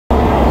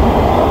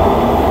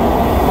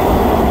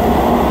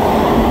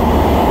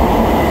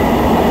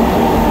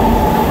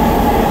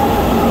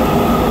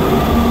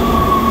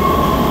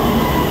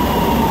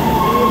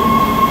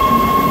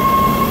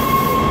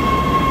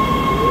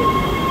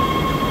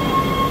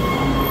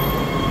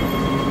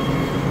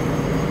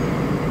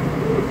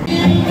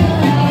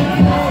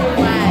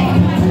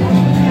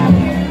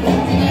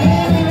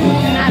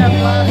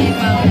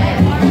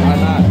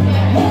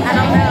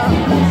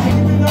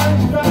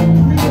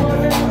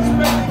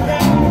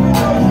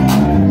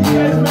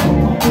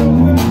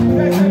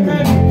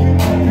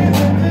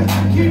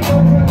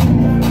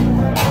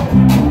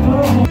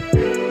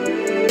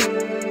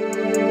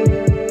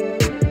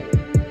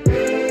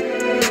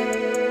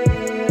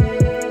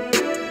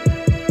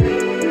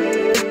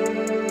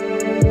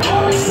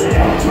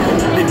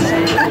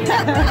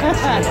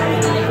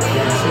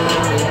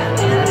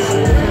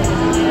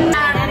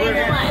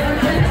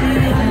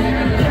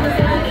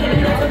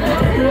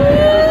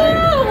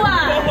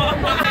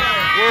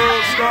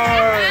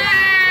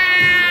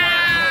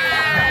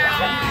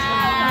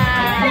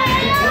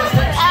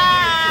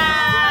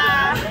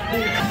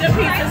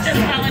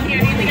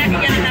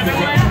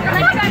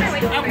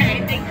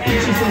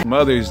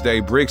Mother's Day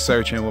brick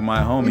searching with my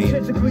homie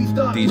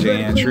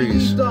DJ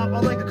Antrees.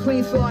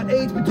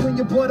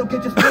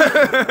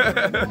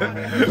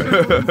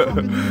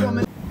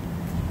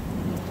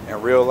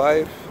 In real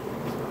life,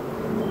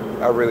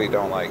 I really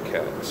don't like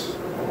cats.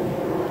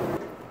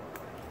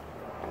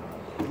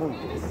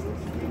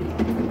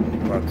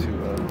 About to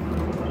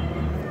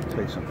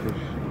take some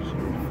pictures,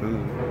 some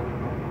food.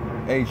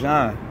 Hey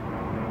John.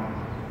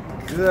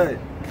 Good.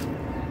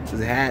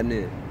 What's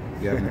happening?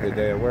 You having a good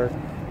day at work?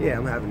 Yeah,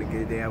 I'm having a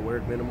good day at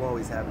work, man. I'm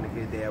always having a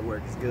good day at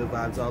work. It's good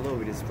vibes all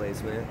over this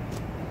place, man.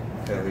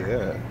 Hell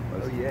yeah.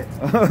 Oh yeah.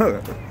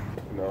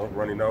 You know,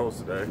 runny nose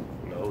today.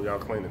 You know, y'all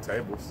clean the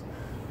tables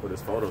for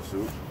this photo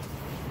shoot.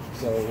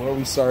 So what are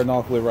we starting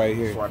off with right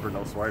here? Swiper,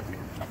 no swipey.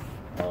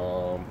 I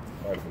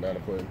had a banana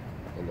pudding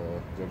and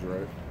ginger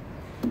ale.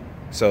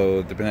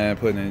 So the banana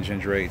pudding and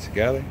ginger ale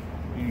together?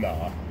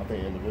 Nah, I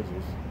think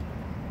individuals.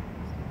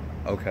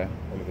 Okay.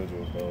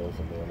 Individuals those,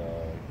 and then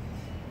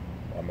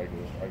I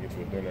get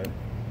you a dinner.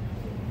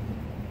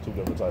 2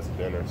 different types of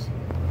dinners.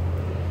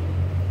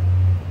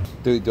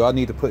 Do I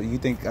need to put? You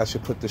think I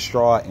should put the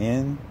straw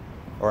in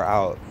or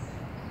out?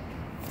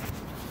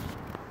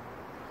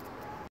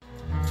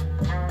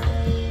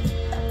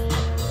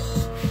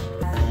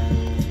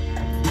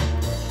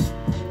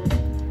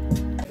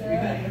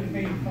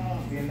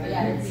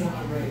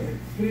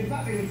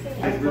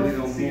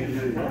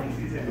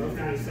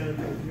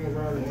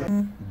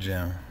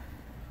 Jim.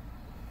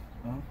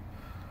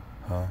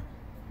 Huh?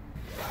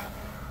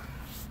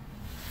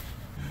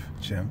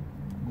 Jim.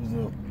 What's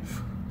up?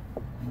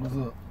 What's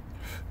up?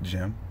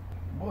 Jim.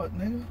 What,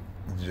 nigga?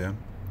 Jim.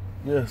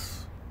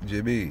 Yes.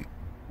 Jibby.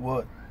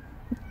 What?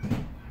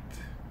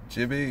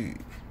 Jibby.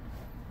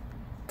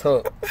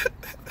 Tuck.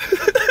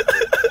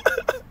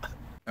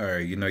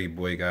 Alright, you know your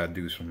boy gotta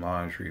do some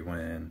laundry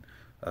when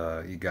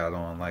you got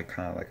on like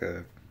kind of like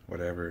a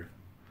whatever,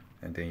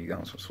 and then you got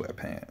on some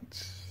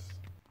sweatpants.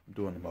 I'm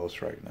doing the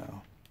most right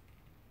now.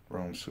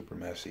 Room's super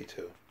messy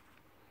too.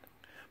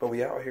 But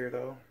we out here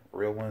though.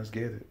 Real ones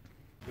get it.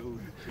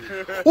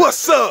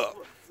 What's up?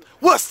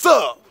 What's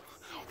up?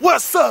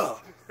 What's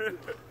up?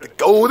 The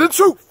golden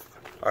truth.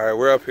 Alright,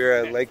 we're up here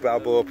at Lake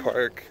Balboa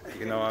Park,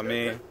 you know what I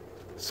mean?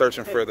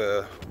 Searching for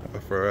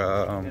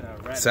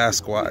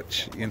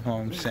Sasquatch, you know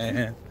what I'm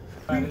saying?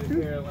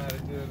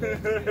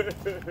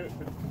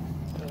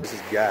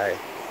 This guy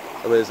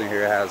that lives in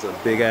here has a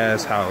big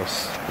ass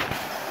house.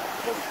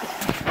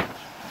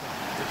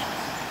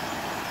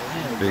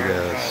 Big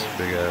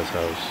ass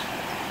house.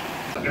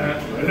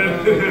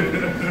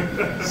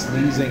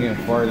 Sneezing and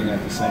farting at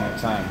the same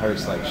time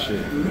hurts like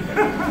shit.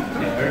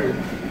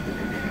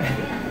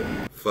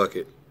 Fuck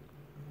it.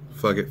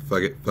 Fuck it,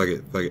 fuck it, fuck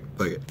it, fuck it,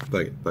 fuck it,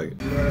 fuck it, fuck it.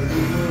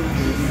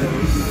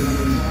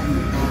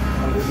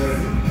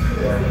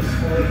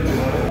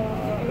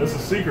 That's a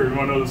secret. You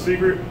want to know the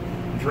secret?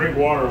 Drink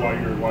water while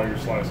you're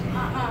slicing. I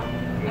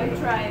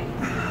tried.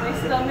 My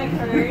stomach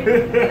hurt,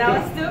 and I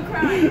was still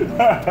crying.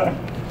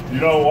 You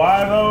know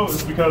why though?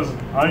 It's because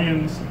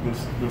onions,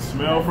 the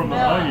smell from the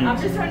onions. I'm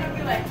just trying to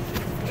be like.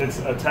 It's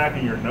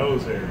attacking your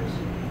nose hairs.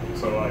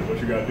 So like, what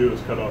you gotta do is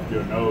cut off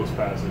your nose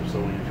passage. So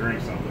when you drink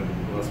something,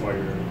 that's why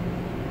your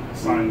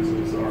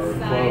sinuses are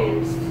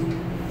closed.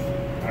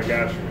 I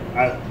got you.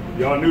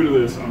 Y'all new to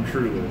this. I'm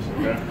true to this.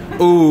 Okay.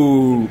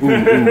 Ooh, ooh, ooh,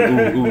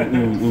 ooh, ooh,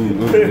 ooh,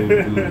 ooh,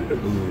 ooh,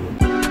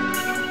 ooh, ooh.